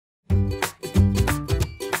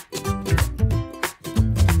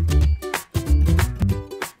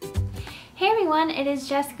everyone, it is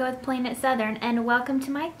Jessica with PlanIt Southern and welcome to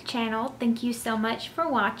my channel. Thank you so much for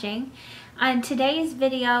watching. Today's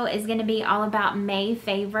video is going to be all about May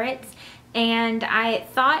favorites, and I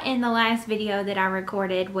thought in the last video that I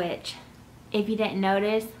recorded, which if you didn't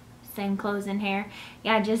notice, same clothes and hair,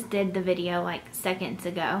 yeah, I just did the video like seconds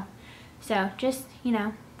ago. So just, you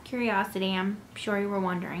know, curiosity, I'm sure you were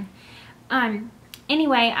wondering.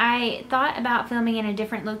 Anyway, I thought about filming in a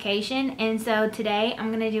different location, and so today I'm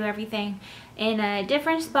going to do everything in a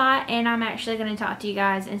different spot, and I'm actually going to talk to you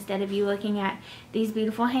guys instead of you looking at these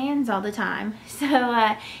beautiful hands all the time.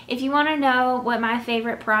 So if you want to know what my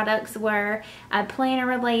favorite products were, planner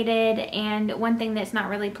related, and one thing that's not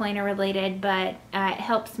really planner related but it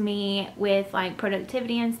helps me with like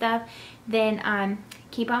productivity and stuff, then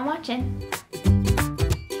keep on watching.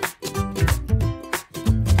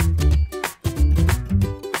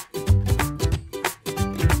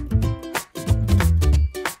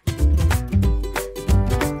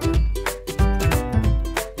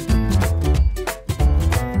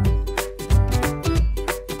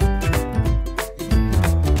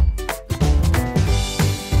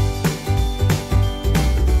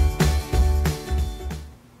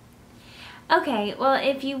 Okay, well,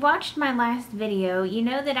 if you watched my last video, you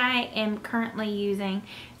know that I am currently using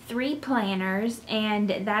 3 planners, and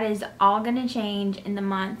that is all going to change in the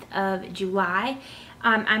month of July.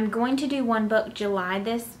 I'm going to do one book July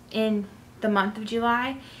in the month of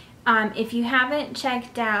July. If you haven't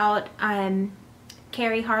checked out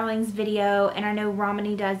Carrie Harling's video, and I know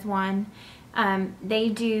Romany does one, they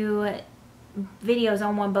do videos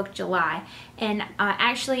on one book July, and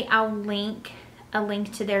actually I'll link a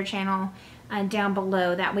link to their channel down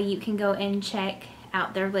below. That way you can go and check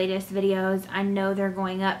out their latest videos. I know they're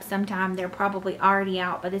going up sometime. They're probably already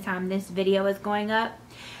out by the time this video is going up.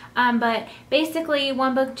 But basically,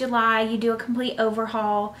 one book July, you do a complete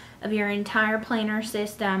overhaul of your entire planner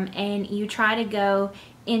system and you try to go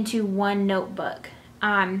into one notebook.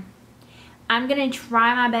 I'm gonna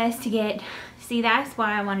try my best to get, see, that's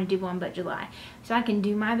why I want to do one book July, so I can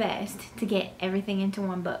do my best to get everything into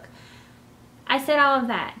one book. I said all of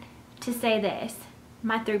that to say this: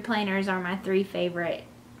 my 3 planners are my 3 favorite,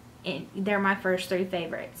 they're my first 3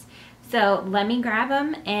 favorites. So let me grab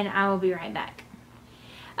them and I will be right back.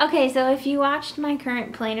 Okay, so if you watched my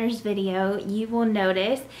current planners video, you will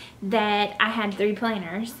notice that I had 3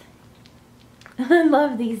 planners. I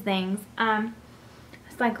love these things.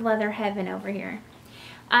 It's like leather heaven over here.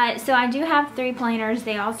 So I do have 3 planners.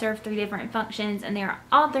 They all serve 3 different functions, and they're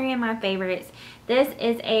all 3 of my favorites. This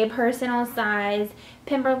is a personal size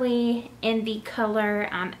Pemberley in the color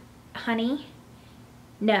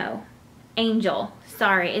Angel.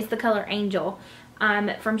 Sorry, it's the color Angel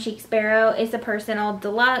from Chic Sparrow. It's a personal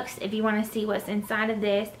deluxe. If you want to see what's inside of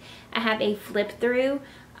this, I have a flip through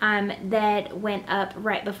that went up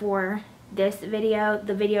right before this video,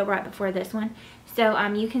 the video right before this one. So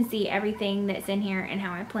you can see everything that's in here and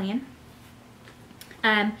how I plan.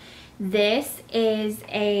 This is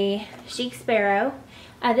a Chic Sparrow.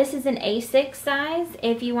 This is an A6 size.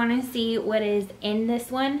 If you want to see what is in this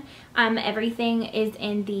one, everything is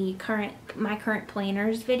in the my current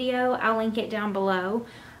planners video. I'll link it down below.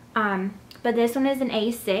 But this one is an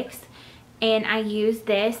A6, and I use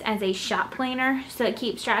this as a shop planner, so it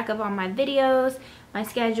keeps track of all my videos, my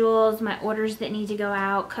schedules, my orders that need to go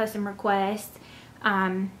out, custom requests,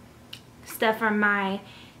 stuff from my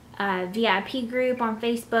VIP group on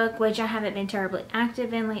Facebook, which I haven't been terribly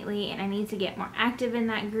active in lately, and I need to get more active in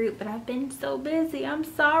that group, but I've been so busy. I'm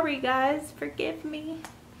sorry, guys, forgive me.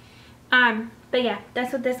 But yeah,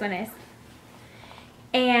 that's what this one is.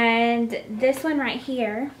 And this one right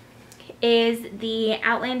here is the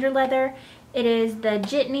Outlander leather. It is the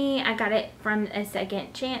Jitney. I got it from a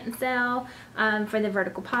second chance sale for the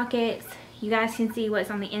vertical pockets. You guys can see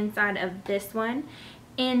what's on the inside of this one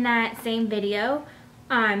in that same video.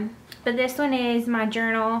 But this one is my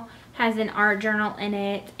journal, has an art journal in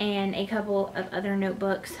it and a couple of other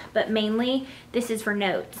notebooks, but mainly this is for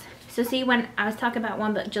notes. So see, when I was talking about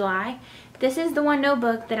one book July, this is the one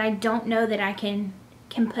notebook that I don't know that I can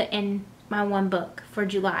put in my one book for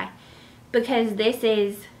July, because this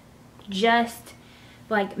is just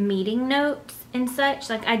like meeting notes and such.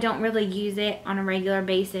 Like, I don't really use it on a regular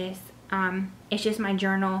basis. It's just my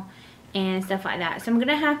journal and stuff like that. So I'm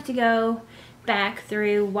gonna have to go back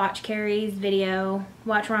through, watch Carrie's video,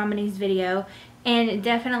 watch Romany's video, and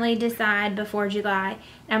definitely decide before July.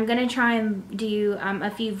 I'm gonna try and do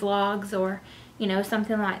a few vlogs or, you know,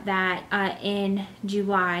 something like that in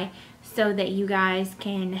July, so that you guys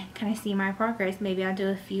can kind of see my progress. Maybe I'll do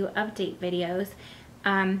a few update videos.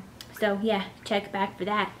 So yeah, check back for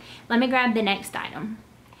that. Let me grab the next item.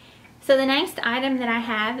 So the next item that I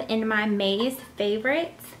have in my May's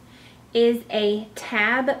favorites is a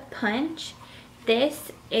tab punch.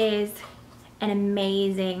 This is an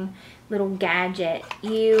amazing little gadget.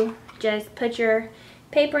 You just put your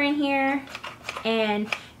paper in here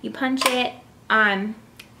and you punch it.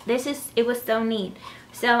 It was so neat.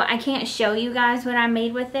 So I can't show you guys what I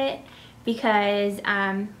made with it because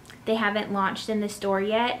they haven't launched in the store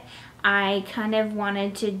yet. I kind of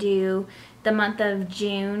wanted to do the month of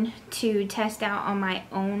June to test out on my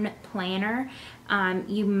own planner.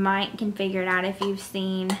 You can figure it out if you've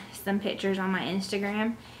seen some pictures on my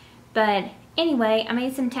Instagram. But anyway, I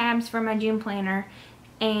made some tabs for my June planner,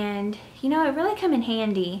 and you know, it really come in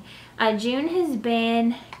handy. June has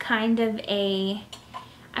been kind of a,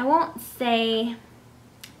 I won't say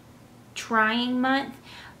trying month,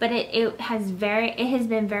 but it has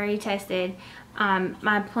been very tested.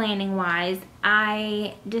 My planning wise,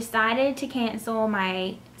 I decided to cancel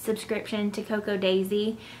my subscription to Cocoa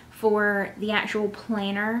Daisy for the actual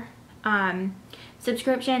planner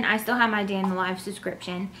subscription. I still have my Day in the Life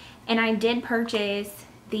subscription, and I did purchase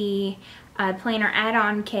the planner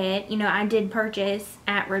add-on kit. You know, I did purchase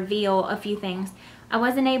at Reveal a few things. I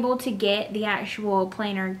wasn't able to get the actual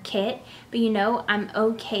planner kit, but you know, I'm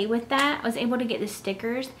okay with that. I was able to get the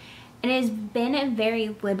stickers. It has been a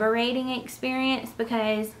very liberating experience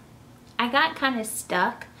because I got kind of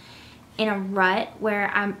stuck in a rut where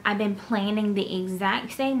I've been planning the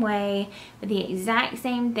exact same way with the exact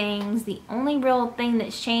same things. The only real thing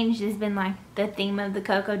that's changed has been like the theme of the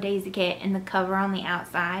Cocoa Daisy kit and the cover on the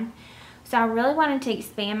outside. So I really wanted to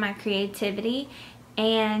expand my creativity,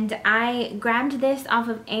 and I grabbed this off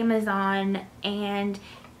of Amazon, and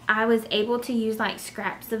I was able to use like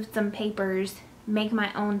scraps of some papers, make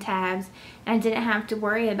my own tabs, and I didn't have to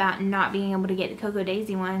worry about not being able to get the Cocoa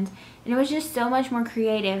Daisy ones. And it was just so much more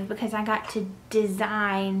creative because I got to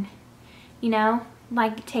design, you know,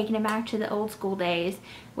 like taking it back to the old school days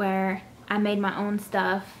where I made my own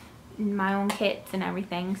stuff, my own kits and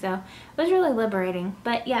everything. So it was really liberating.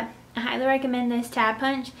 But yeah, I highly recommend this tab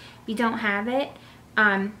punch if you don't have it.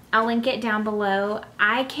 I'll link it down below.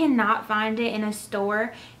 I cannot find it in a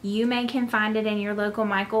store. You can find it in your local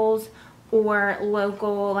Michael's or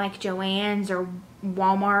local like Joann's or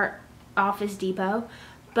Walmart, Office Depot,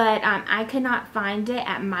 but I could not find it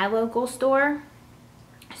at my local store,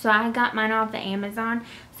 so I got mine off the Amazon.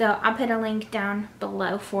 So I'll put a link down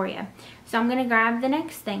below for you. So I'm gonna grab the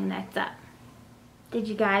next thing that's up. Did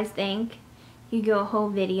you guys think you go a whole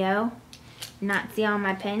video and not see all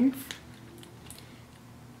my pins?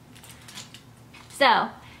 So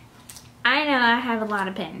I know I have a lot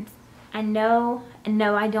of pins. I know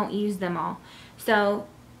I don't use them all. So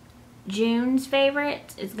June's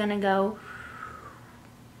favorite is gonna go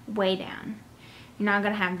way down. You're not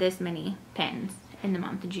gonna have this many pens in the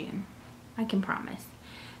month of June, I can promise.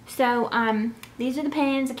 So these are the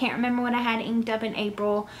pens. I can't remember what I had inked up in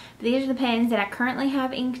April, but these are the pens that I currently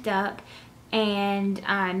have inked up, and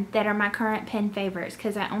that are my current pen favorites,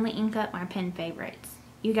 because I only ink up my pen favorites.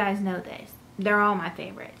 You guys know this. They're all my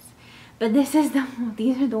favorites. But these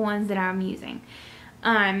are the ones that I'm using,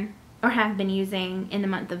 or have been using in the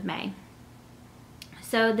month of May.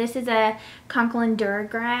 So this is a Conklin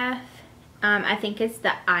Duragraph. I think it's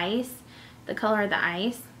the ice, the color of the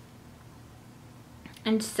ice.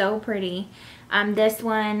 And so pretty. This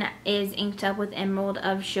one is inked up with Emerald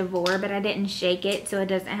of Chivor, but I didn't shake it, so it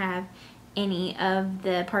doesn't have any of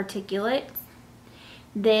the particulates.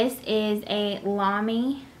 This is a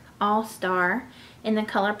Lamy ALstar in the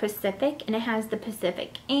color Pacific, and it has the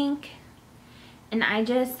Pacific ink, and I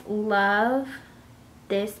just love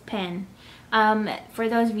this pen. For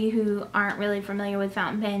those of you who aren't really familiar with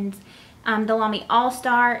fountain pens, the Lamy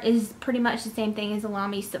ALstar is pretty much the same thing as the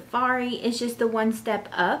Lamy Safari. It's just the one step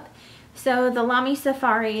up. So the Lamy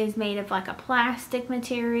Safari is made of like a plastic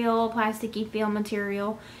material, plasticky feel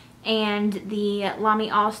material, and the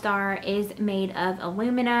Lamy ALstar is made of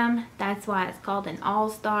aluminum. That's why it's called an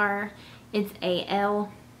ALstar. It's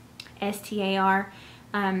ALstar.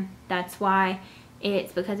 That's why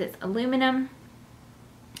because it's aluminum.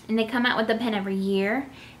 And they come out with the pen every year.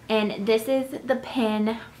 And this is the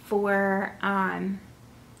pen for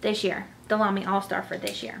this year. The Lamy ALstar for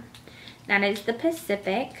this year. That is the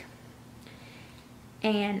Pacific.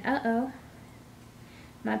 And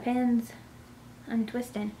my pen's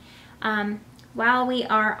untwisting. While we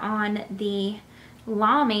are on the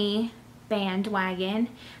Lamy bandwagon,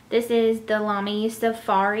 this is the Lamy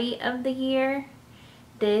Safari of the year.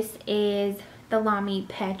 This is the Lamy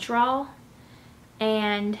Petrol,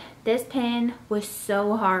 and this pen was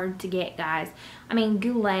so hard to get, guys. I mean,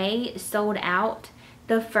 Brûlée sold out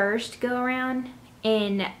the first go around,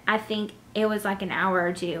 in, I think it was like an hour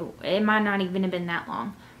or two. It might not even have been that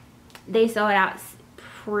long. They sold out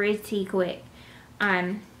pretty quick.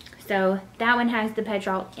 So that one has the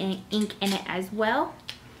petrol ink in it as well.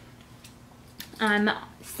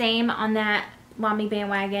 Same on that Lamy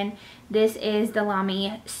bandwagon. This is the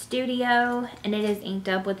Lamy Studio, and it is inked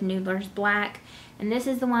up with Noodlers Black. And this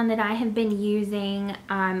is the one that I have been using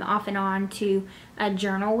off and on to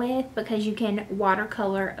journal with, because you can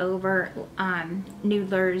watercolor over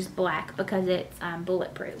Noodlers Black because it's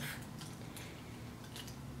bulletproof.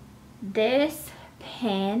 This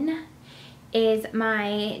pen is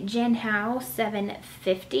my JinHao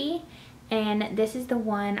 750, and this is the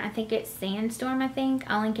one, I think it's Sandstorm, I think.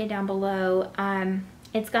 I'll link it down below.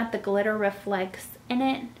 It's got the glitter reflex in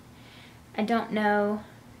it. I don't know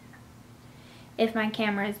if my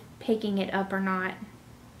camera is picking it up or not,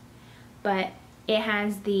 but it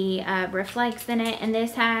has the reflex in it, and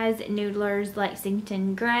this has Noodlers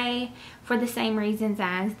Lexington Gray for the same reasons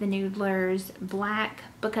as the Noodlers Black,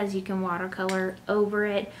 because you can watercolor over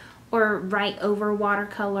it or write over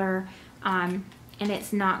watercolor, and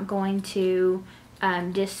it's not going to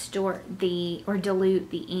distort or dilute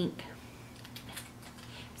the ink.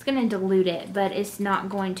 It's going to dilute it, but it's not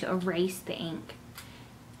going to erase the ink.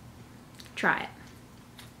 Try it.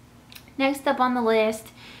 Next up on the list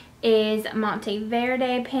is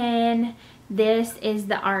Monteverde pen. This is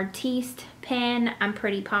the Aritsta pen. I'm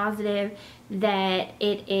pretty positive that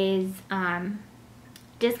it is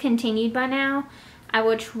discontinued by now. I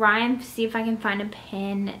will try and see if I can find a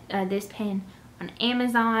pen, this pen on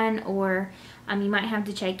Amazon, or you might have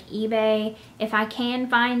to check eBay. If I can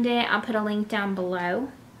find it, I'll put a link down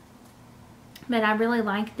below. But I really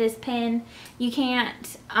like this pen. You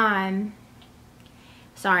can't,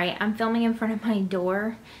 sorry, I'm filming in front of my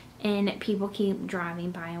door and people keep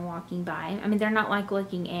driving by and walking by. I mean, they're not like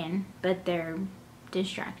looking in, but they're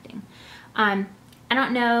distracting. I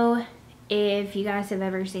don't know if you guys have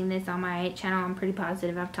ever seen this on my channel. I'm pretty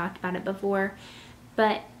positive I've talked about it before,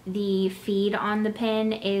 but the feed on the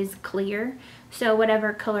pen is clear. So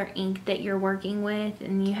whatever color ink that you're working with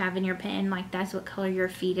and you have in your pen, like that's what color your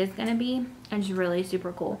feed is going to be. And it's really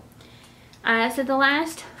super cool. So the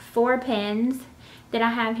last 4 pens that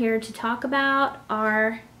I have here to talk about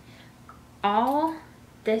are all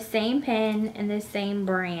the same pen and the same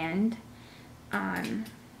brand.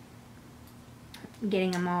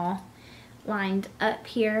 Getting them all lined up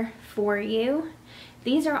here for you.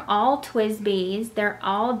 These are all Twsbis. They're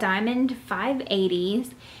all Diamond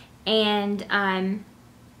 580s, and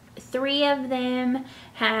 3 of them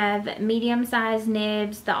have medium-sized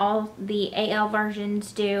nibs. The AL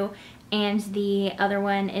versions do, and the other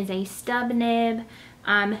one is a stub nib.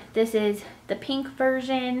 This is the pink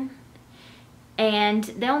version, and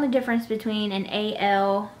the only difference between an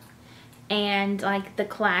AL and like the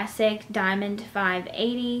classic Diamond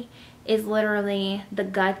 580 is literally the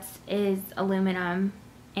guts is aluminum,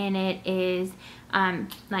 and it is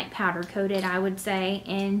like powder coated, I would say,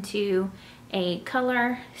 into a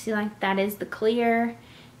color. See, like that is the clear,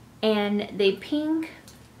 and the pink,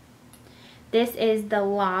 this is the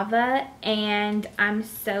lava. And I'm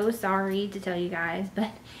so sorry to tell you guys,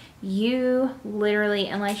 but you literally,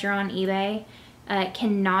 unless you're on eBay,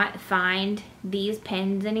 cannot find these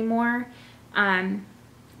pens anymore,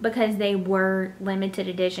 because they were limited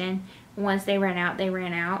edition. Once they ran out, they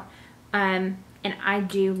ran out. And I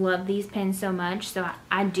do love these pens so much, so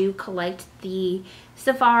I do collect the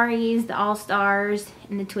Safaris, the ALstars,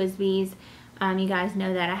 and the Twsbis. You guys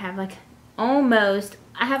know that I have like almost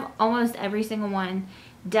every single one,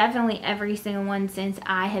 definitely every single one since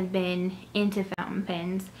I have been into fountain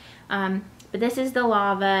pens. But this is the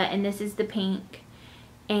lava, and this is the pink,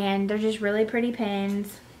 and they're just really pretty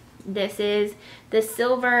pens. This is the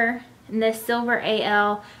silver, and this silver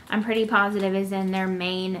AL, I'm pretty positive is in their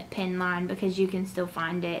main pen line, because you can still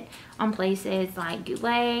find it on places like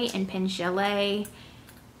Goulet and Pen Chalet.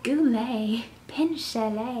 Goulet, Pen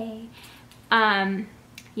Chalet.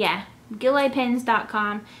 Yeah,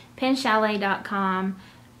 GouletPens.com, PenChalet.com,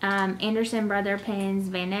 Anderson Brother Pens,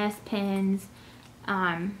 Van Ness Pens,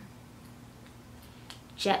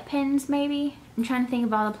 Jet Pens maybe. I'm trying to think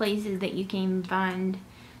of all the places that you can find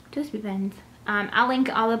Twsbi pens. I'll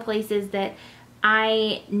link all the places that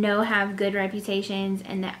I know have good reputations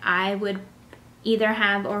and that I would either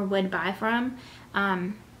have or would buy from.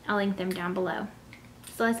 I'll link them down below.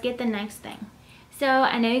 So let's get the next thing. So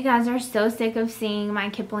I know you guys are so sick of seeing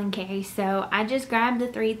my Kipling case, so I just grabbed the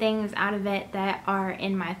 3 things out of it that are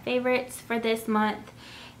in my favorites for this month.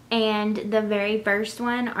 And the very first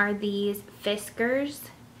one are these Fiskars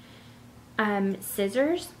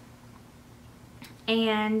scissors.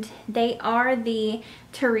 and they are the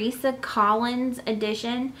Teresa Collins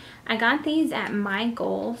edition. I got these at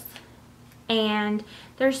Michael's, and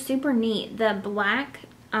they're super neat. The black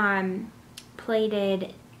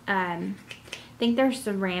plated, I think they're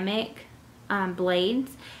ceramic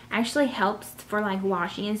blades, actually helps for like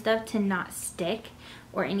washing and stuff to not stick,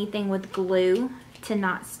 or anything with glue to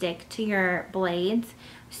not stick to your blades.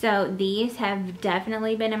 So these have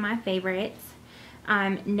definitely been in my favorites.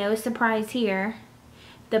 No surprise here.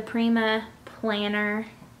 The Prima planner,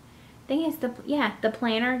 I think it's the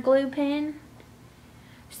planner glue pen.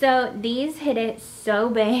 So these hit it so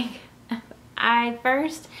big. I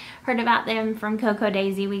first heard about them from Cocoa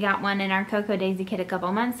Daisy. We got one in our Cocoa Daisy kit a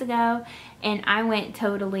couple months ago, and I went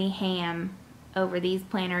totally ham over these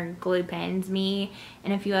planner glue pens. Me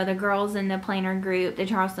and a few other girls in the planner group, the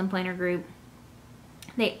Charleston planner group,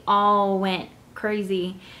 they all went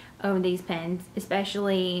crazy over these pens,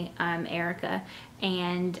 especially Erica,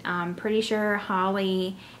 and I'm pretty sure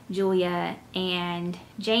Holly, Julia, and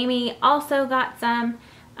Jamie also got some.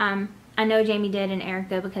 I know Jamie did, and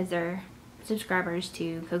Erica, because they're subscribers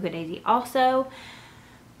to Cocoa Daisy also.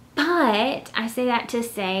 But I say that to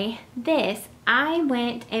say this: I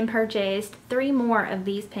went and purchased 3 more of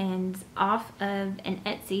these pens off of an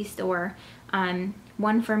Etsy store. 2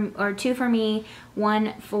 for me,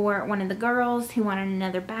 1 for one of the girls who wanted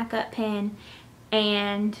another backup pen.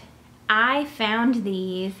 And I found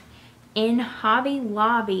these in Hobby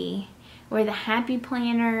Lobby, where the Happy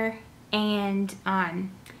Planner and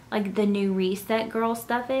like the new Reset Girl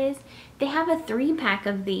stuff is. They have a 3-pack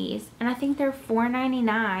of these, and I think they're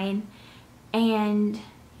 $4.99, and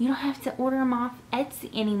you don't have to order them off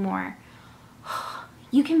Etsy anymore.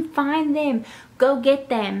 You can find them. Go get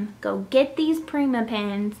them. Go get these Prima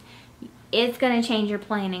pens. It's going to change your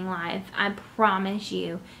planning life. I promise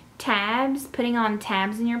you. Tabs, putting on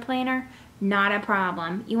tabs in your planner, not a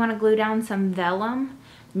problem. You want to glue down some vellum?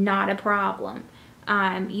 Not a problem.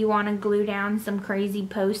 You want to glue down some crazy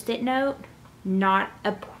post-it note? Not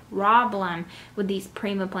a problem with these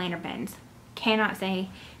Prima planner pens. Cannot say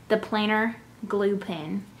the planner glue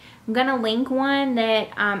pen. I'm gonna link one that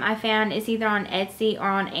I found. It's either on Etsy or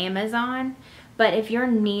on Amazon, but if you're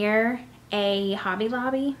near a Hobby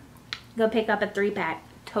Lobby, go pick up a 3-pack.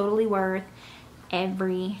 Totally worth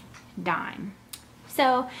every dime.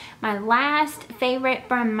 So my last favorite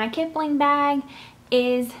from my Kipling bag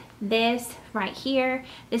is this right here.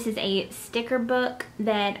 This is a sticker book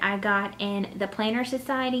that I got in the Planner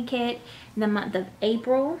Society kit in the month of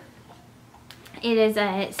April. It is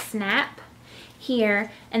a snap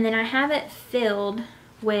here, and then I have it filled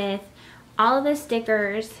with all of the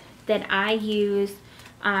stickers that I use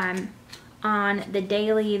on the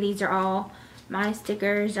daily. These are all my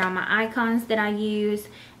stickers, all my icons that I use.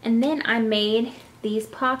 And then I made these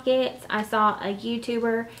pockets. I saw a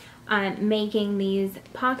YouTuber making these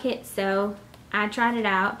pockets, so I tried it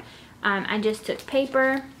out. I just took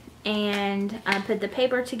paper and I put the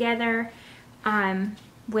paper together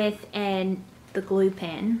with the glue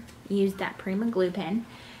pen. Used that Prima glue pen,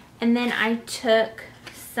 and then I took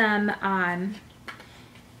some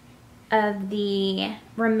of the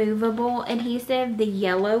removable adhesive, the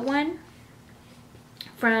yellow one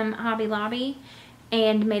from Hobby Lobby,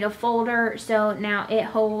 and made a folder, so now it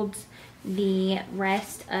holds the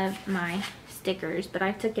rest of my stickers. But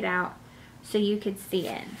I took it out so you could see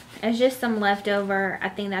it. It's just some leftover, I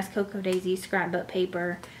think that's Cocoa Daisy scrapbook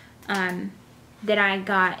paper that I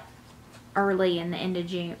got early in the end of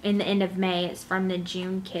June, in the end of May. It's from the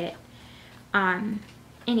June kit.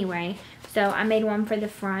 Anyway, so I made one for the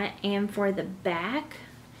front and for the back,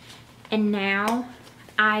 and now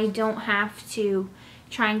I don't have to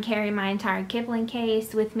try and carry my entire Kipling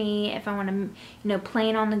case with me if I want to, you know,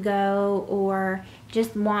 plan on the go or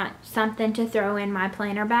just want something to throw in my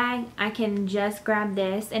planner bag. I can just grab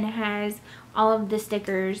this, and it has all of the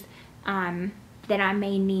stickers that I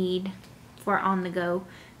may need for on the go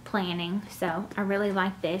planning. So I really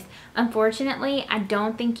like this. Unfortunately, I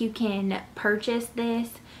don't think you can purchase this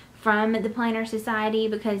from the Planner Society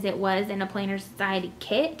because it was in a Planner Society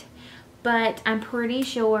kit, but I'm pretty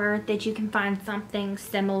sure that you can find something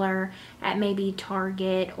similar at maybe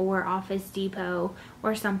Target or Office Depot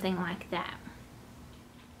or something like that.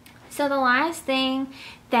 So the last thing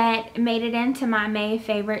that made it into my May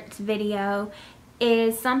favorites video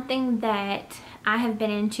is something that I have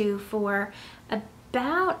been into for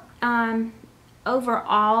about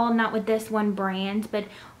overall, not with this one brand, but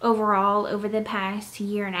overall over the past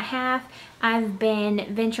year and a half, I've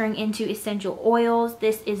been venturing into essential oils.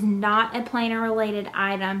 This is not a planner related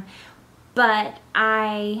item, but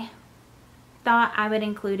I thought I would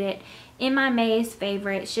include it in my May's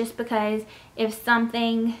favorites, just because if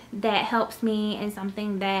something that helps me and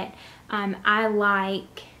something that I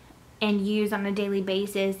like and use on a daily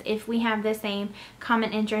basis, if we have the same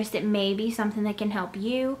common interest, it may be something that can help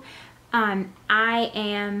you. I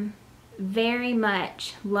am very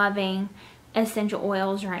much loving essential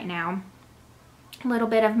oils right now. A little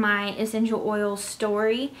bit of my essential oil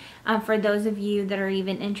story for those of you that are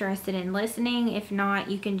even interested in listening. If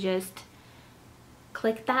not, you can just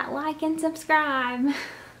click that like and subscribe.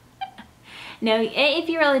 No, if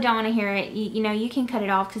you really don't want to hear it, you know, you can cut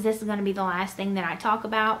it off, because this is going to be the last thing that I talk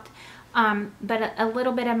about. But a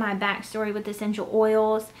little bit of my backstory with essential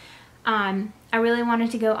oils. I really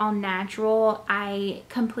wanted to go all natural. I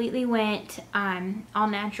completely went all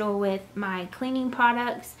natural with my cleaning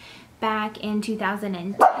products back in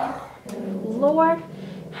 2010. Lord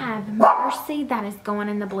have mercy, that is going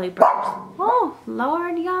in the bloopers. Oh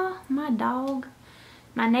Lord, y'all, my dog,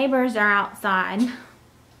 my neighbors are outside.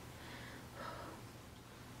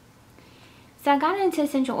 So I got into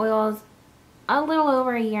essential oils a little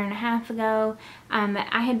over 1.5 years ago.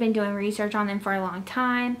 I had been doing research on them for a long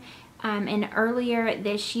time, and earlier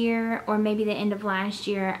this year, or maybe the end of last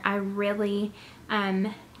year, I really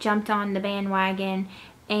jumped on the bandwagon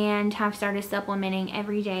and have started supplementing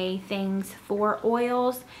everyday things for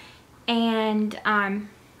oils. And I'm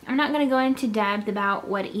not going to go into depth about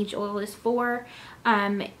what each oil is for.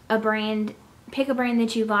 Pick a brand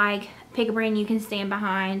that you like, pick a brand you can stand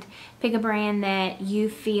behind, pick a brand that you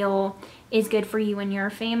feel is good for you and your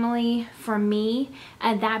family. For me,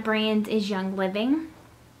 that brand is Young Living.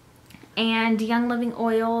 And Young Living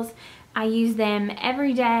oils, I use them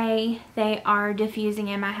every day. They are diffusing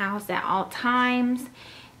in my house at all times,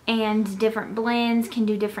 and different blends can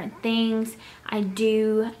do different things. I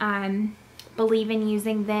do believe in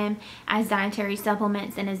using them as dietary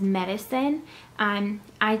supplements and as medicine.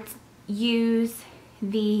 I use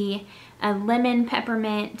the lemon,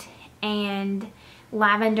 peppermint, and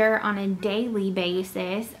lavender on a daily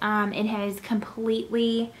basis. It has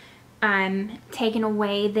completely taken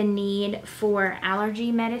away the need for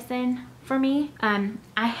allergy medicine for me.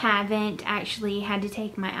 I haven't actually had to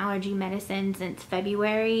take my allergy medicine since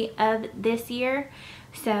February of this year,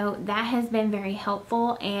 so that has been very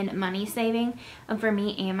helpful and money saving for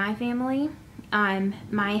me and my family.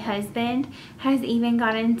 My husband has even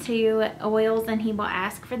got into oils, and he will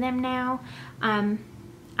ask for them now.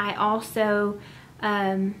 I also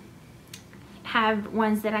have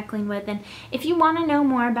ones that I clean with, and if you want to know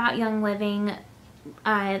more about Young Living,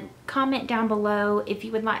 comment down below if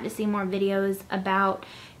you would like to see more videos about,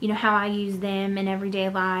 you know, how I use them in everyday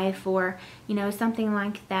life, or, you know, something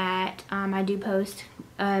like that. I do post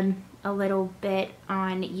a little bit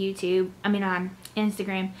on YouTube, on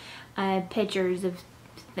Instagram, pictures of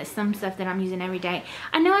some stuff that I'm using every day.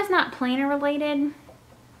 I know it's not planner related,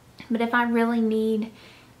 but if I really need,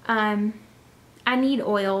 I need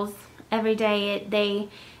oils every day.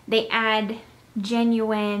 They add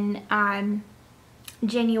genuine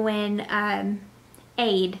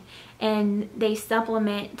aid, and they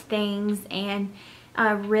supplement things, and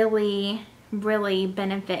really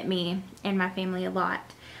benefit me and my family a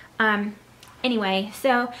lot. Anyway,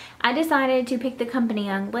 so I decided to pick the company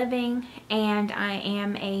Young Living, and I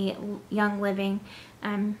am a Young Living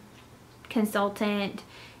consultant,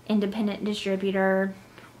 independent distributor,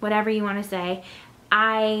 whatever you want to say.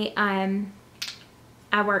 I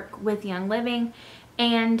work with Young Living,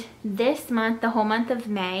 and this month, the whole month of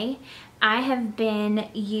May, I have been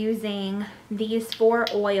using these 4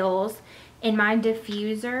 oils in my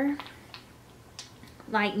diffuser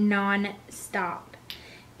like non-stop.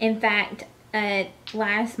 In fact,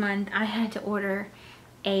 last month I had to order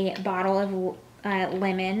a bottle of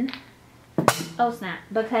lemon. Oh snap,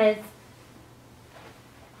 because,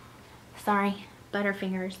 sorry,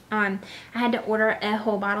 Butterfingers. I had to order a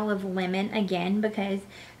whole bottle of lemon again, because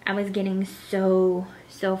I was getting so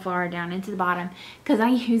far down into the bottom, because I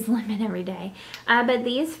use lemon every day. But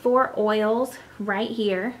these 4 oils right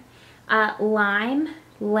here, lime,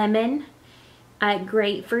 lemon,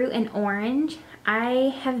 grapefruit, and orange,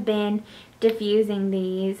 I have been diffusing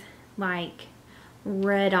these like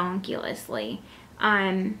redonkulously.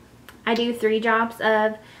 I do 3 drops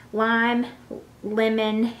of lime,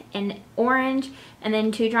 lemon, and orange, and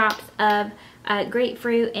then 2 drops of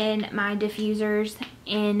grapefruit in my diffusers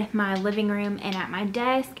in my living room and at my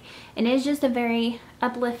desk. And it's just a very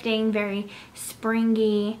uplifting, very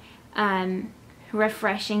springy,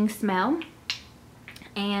 refreshing smell,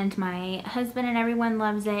 and my husband and everyone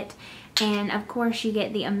loves it. And of course, you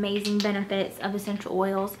get the amazing benefits of essential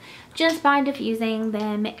oils just by diffusing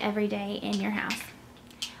them every day in your house.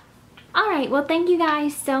 Alright, well thank you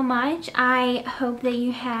guys so much. I hope that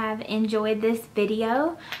you have enjoyed this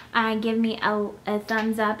video. Give me a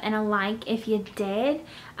thumbs up and a like if you did.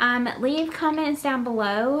 Leave comments down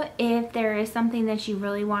below if there is something that you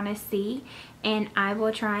really want to see, and I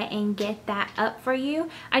will try and get that up for you.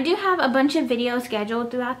 I do have a bunch of videos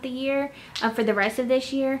scheduled throughout the year for the rest of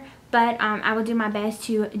this year, but I will do my best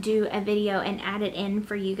to do a video and add it in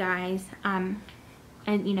for you guys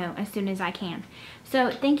and you know, as soon as I can. So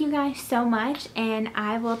thank you guys so much, and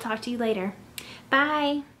I will talk to you later.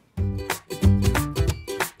 Bye.